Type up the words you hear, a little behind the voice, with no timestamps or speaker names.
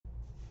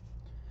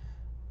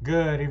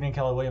Good evening,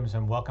 Keller Williams,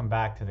 and welcome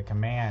back to the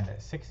Command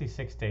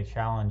 66-Day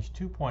Challenge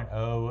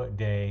 2.0,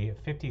 Day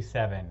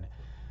 57.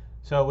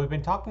 So we've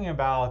been talking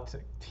about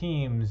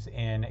teams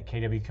in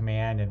KW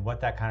Command and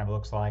what that kind of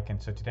looks like, and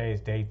so today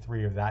is day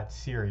 3 of that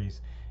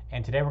series.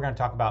 And today we're going to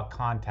talk about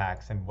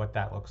contacts and what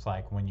that looks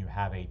like when you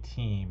have a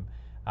team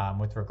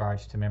with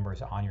regards to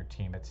members on your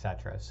team,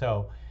 etc.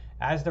 So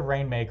as the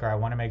Rainmaker, I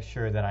want to make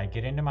sure that I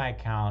get into my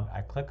account,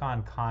 I click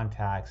on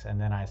contacts,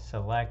 and then I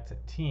select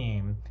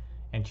team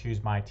and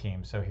choose my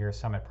team. So here's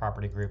Summit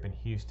Property Group in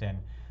Houston,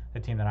 the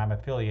team that I'm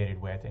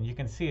affiliated with. And you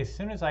can see as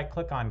soon as I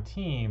click on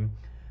team,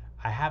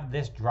 I have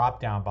this drop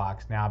down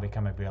box now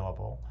become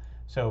available.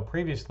 So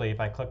previously, if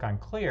I click on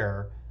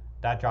clear,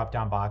 that drop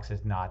down box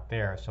is not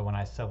there. So when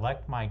I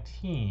select my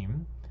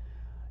team,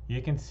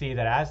 you can see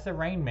that as the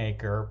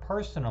Rainmaker,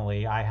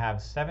 personally, I have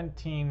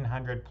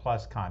 1,700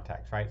 plus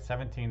contacts, right?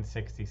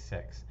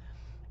 1,766.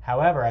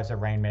 However, as a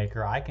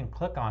Rainmaker, I can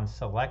click on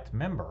select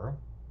member.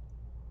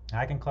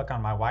 I can click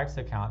on my wife's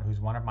account, who's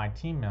one of my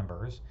team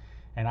members,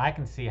 and I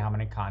can see how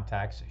many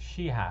contacts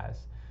she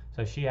has.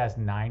 So she has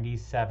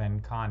 97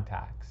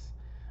 contacts.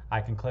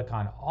 I can click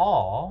on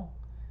all,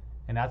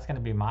 and that's going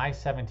to be my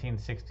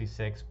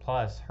 1766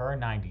 plus her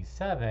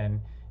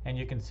 97, and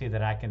you can see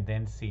that I can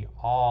then see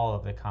all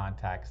of the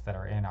contacts that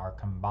are in our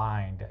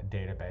combined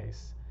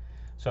database.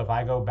 So if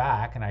I go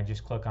back and I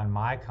just click on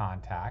my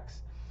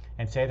contacts,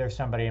 and say there's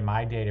somebody in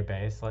my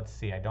database, let's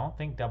see, I don't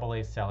think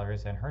AA Seller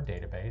is in her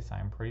database,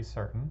 I'm pretty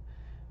certain.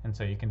 And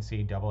so you can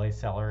see AA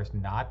Seller is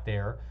not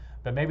there,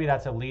 but maybe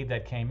that's a lead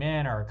that came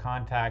in or a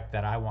contact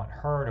that I want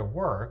her to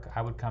work.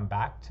 I would come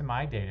back to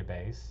my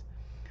database,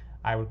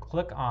 I would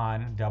click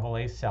on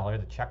AA Seller,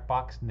 the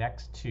checkbox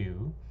next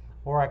to,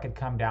 or I could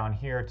come down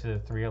here to the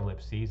 3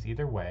 ellipses,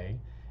 either way,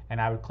 and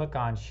I would click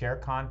on Share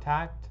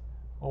Contact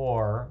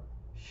or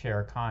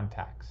Share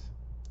Contacts.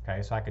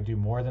 Okay, so I could do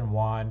more than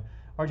one,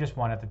 or just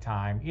one at the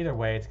time. Either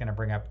way, it's going to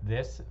bring up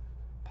this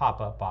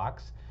pop-up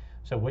box.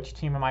 So which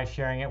team am I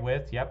sharing it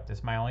with? Yep, this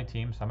is my only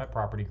team, Summit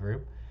Property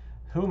Group.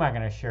 Who am I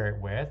going to share it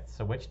with?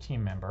 So which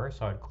team member?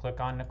 So I'd click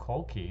on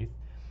Nicole Keith,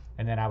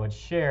 and then I would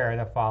share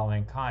the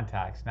following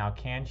contacts. Now,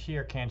 can she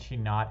or can she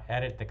not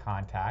edit the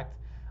contact?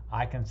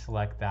 I can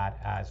select that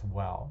as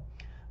well.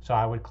 So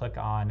I would click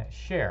on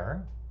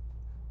Share,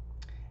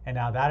 and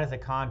now that is a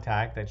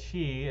contact that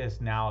she is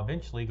now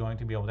eventually going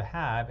to be able to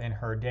have in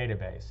her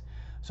database.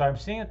 So I'm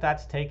seeing that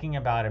that's taking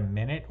about a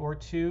minute or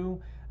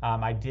two.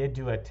 I did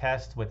do a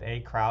test with A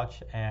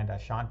Crouch and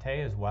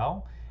Ashante as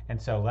well.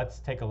 And so let's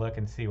take a look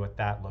and see what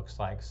that looks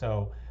like.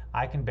 So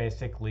I can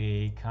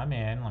basically come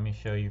in, let me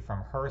show you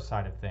from her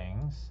side of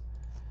things,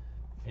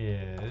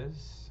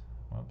 is,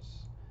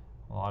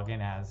 log in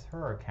as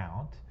her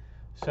account.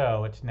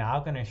 So it's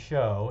now going to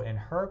show in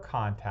her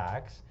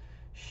contacts,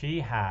 she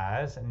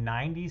has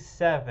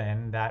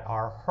 97 that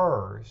are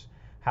hers.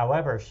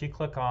 However, if she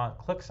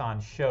clicks on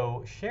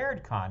Show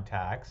Shared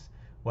Contacts,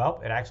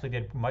 well, it actually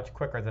did much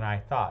quicker than I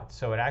thought.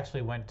 So it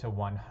actually went to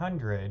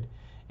 100,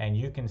 and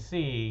you can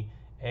see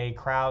A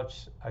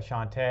Crouch,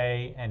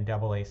 Ashante, and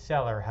AA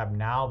Seller have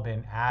now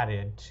been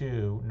added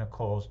to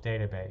Nicole's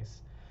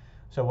database.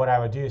 So what I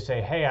would do is say,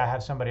 hey, I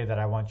have somebody that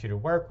I want you to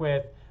work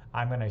with.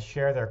 I'm going to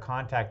share their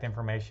contact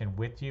information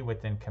with you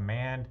within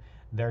Command.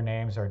 Their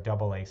names are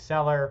AA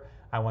Seller.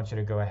 I want you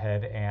to go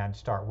ahead and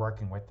start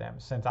working with them.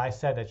 Since I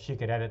said that she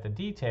could edit the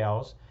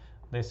details,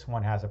 this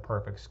one has a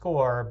perfect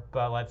score,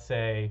 but let's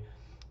say,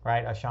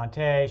 right,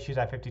 Ashante, she's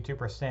at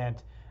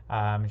 52%.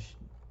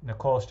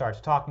 Nicole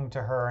starts talking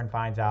to her and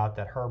finds out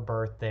that her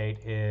birth date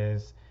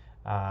is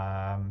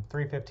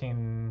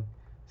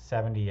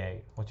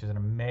 3/15/78, which is an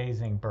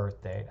amazing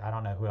birth date. I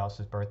don't know who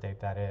else's birth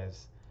date that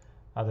is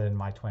other than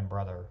my twin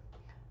brother,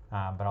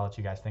 but I'll let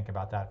you guys think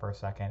about that for a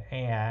second.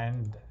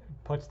 And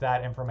puts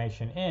that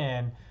information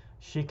in,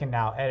 she can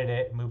now edit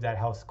it, move that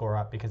health score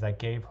up because I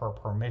gave her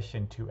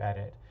permission to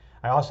edit.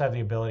 I also have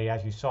the ability,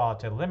 as you saw,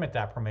 to limit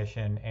that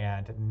permission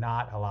and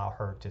not allow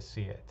her to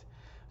see it.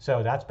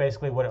 So that's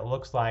basically what it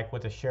looks like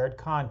with a shared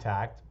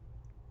contact.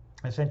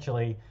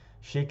 Essentially,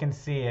 she can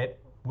see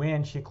it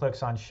when she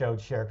clicks on Show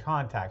Shared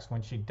Contacts.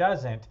 When she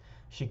doesn't,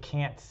 she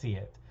can't see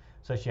it.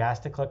 So she has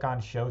to click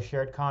on Show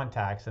Shared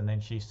Contacts, and then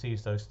she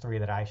sees those 3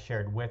 that I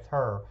shared with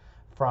her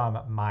from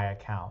my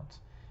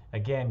account.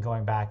 Again,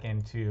 going back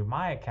into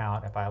my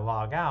account, if I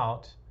log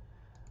out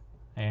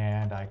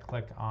and I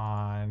click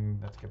on,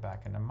 let's get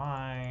back into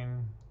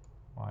mine.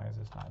 Why is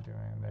this not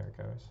doing, there it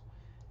goes.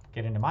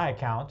 Get into my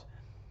account.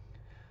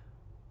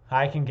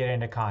 I can get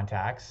into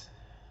contacts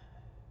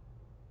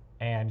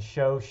and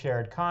show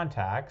shared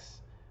contacts.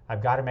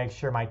 I've got to make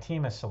sure my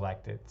team is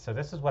selected. So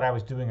this is what I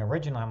was doing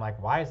originally. I'm like,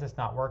 why is this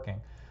not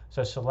working?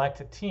 So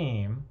select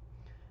team,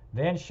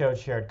 then show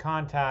shared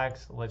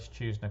contacts. Let's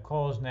choose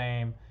Nicole's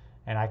name,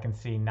 and I can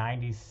see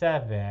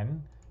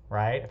 97,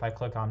 right? If I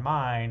click on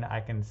mine, I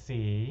can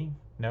see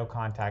no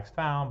contacts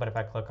found, but if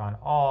I click on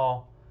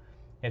all,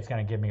 it's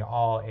going to give me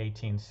all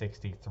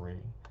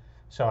 1863.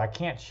 So I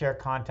can't share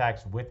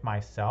contacts with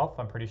myself.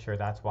 I'm pretty sure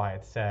that's why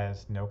it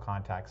says no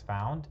contacts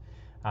found.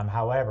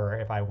 However,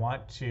 if I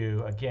want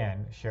to,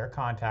 again, share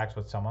contacts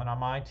with someone on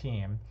my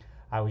team,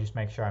 I would just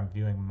make sure I'm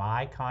viewing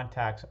my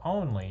contacts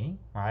only,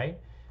 right?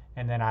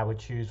 And then I would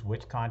choose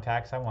which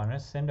contacts I want to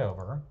send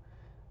over,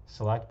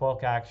 select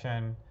bulk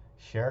action,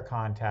 share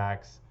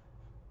contacts,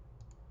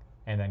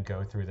 and then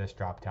go through this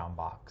drop-down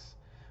box.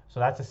 So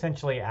that's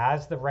essentially,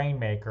 as the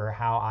Rainmaker,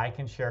 how I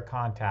can share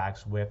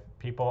contacts with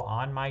people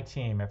on my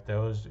team. If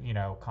those,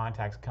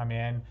 contacts come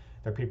in,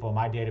 they're people in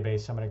my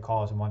database, somebody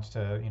calls and wants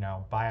to,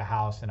 buy a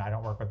house and I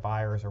don't work with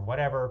buyers or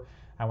whatever,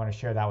 I want to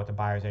share that with the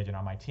buyer's agent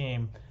on my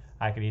team,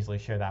 I could easily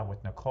share that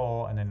with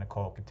Nicole, and then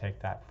Nicole could take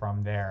that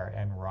from there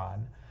and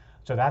run.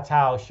 So that's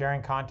how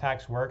sharing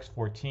contacts works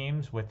for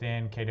teams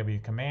within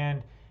KW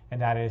Command,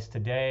 and that is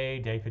today,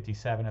 day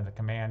 57 of the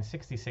Command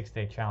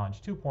 66-Day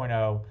Challenge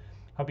 2.0.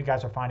 Hope you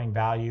guys are finding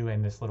value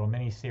in this little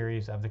mini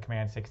series of the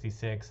Command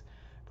 66.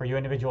 For you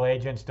individual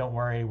agents, don't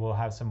worry, we'll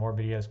have some more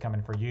videos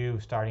coming for you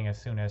starting as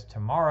soon as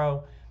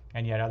tomorrow.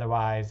 And yet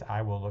otherwise,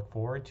 I will look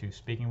forward to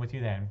speaking with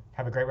you then.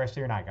 Have a great rest of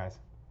your night, guys.